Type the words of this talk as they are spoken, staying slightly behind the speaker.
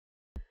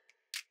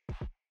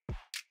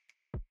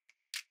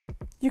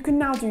You can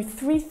now do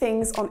 3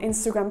 things on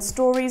Instagram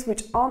stories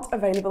which aren't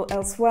available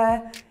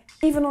elsewhere,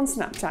 even on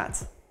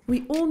Snapchat.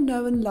 We all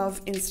know and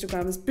love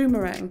Instagram's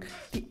Boomerang,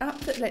 the app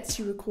that lets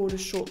you record a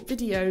short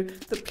video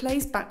that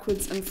plays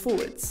backwards and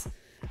forwards.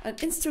 And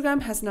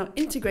Instagram has now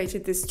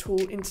integrated this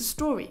tool into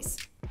stories.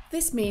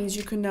 This means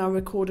you can now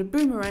record a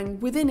boomerang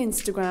within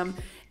Instagram,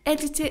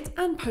 edit it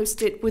and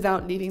post it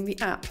without leaving the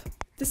app.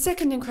 The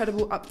second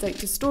incredible update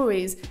to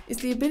stories is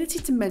the ability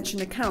to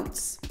mention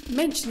accounts.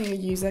 Mentioning a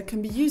user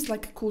can be used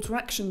like a call to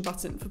action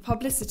button for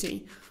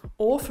publicity,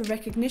 or for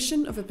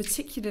recognition of a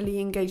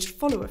particularly engaged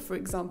follower, for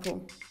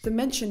example. The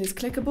mention is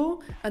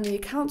clickable and the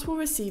account will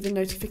receive a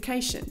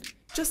notification,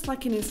 just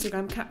like in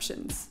Instagram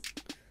captions.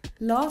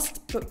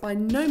 Last, but by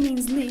no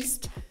means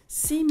least,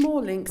 see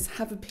more links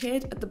have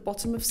appeared at the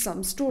bottom of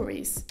some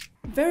stories.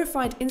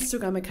 Verified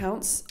Instagram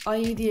accounts,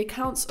 i.e. the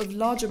accounts of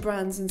larger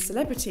brands and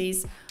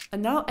celebrities, are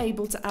now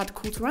able to add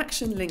call to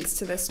action links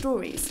to their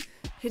stories,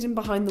 hidden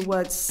behind the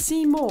words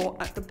 "see more"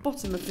 at the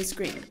bottom of the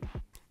screen.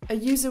 A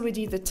user would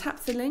either tap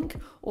the link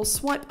or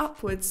swipe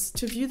upwards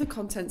to view the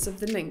contents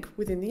of the link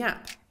within the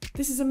app.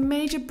 This is a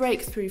major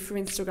breakthrough for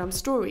Instagram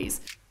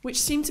stories,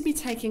 which seem to be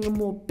taking a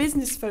more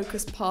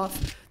business-focused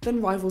path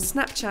than rival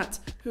Snapchat,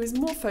 who is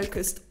more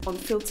focused on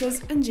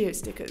filters and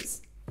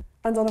geostickers.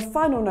 And on a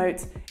final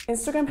note,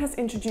 Instagram has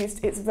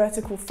introduced its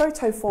vertical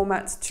photo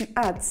format to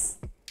ads.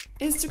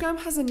 Instagram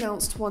has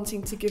announced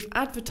wanting to give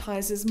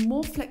advertisers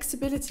more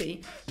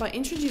flexibility by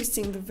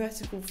introducing the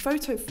vertical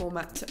photo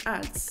format to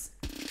ads.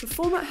 The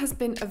format has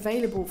been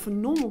available for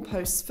normal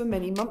posts for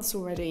many months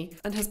already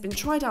and has been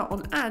tried out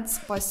on ads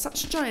by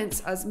such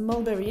giants as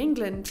Mulberry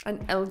England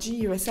and LG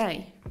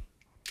USA.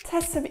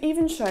 Tests have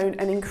even shown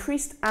an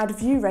increased ad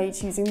view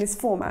rate using this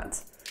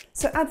format.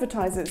 So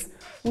advertisers,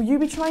 will you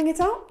be trying it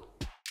out?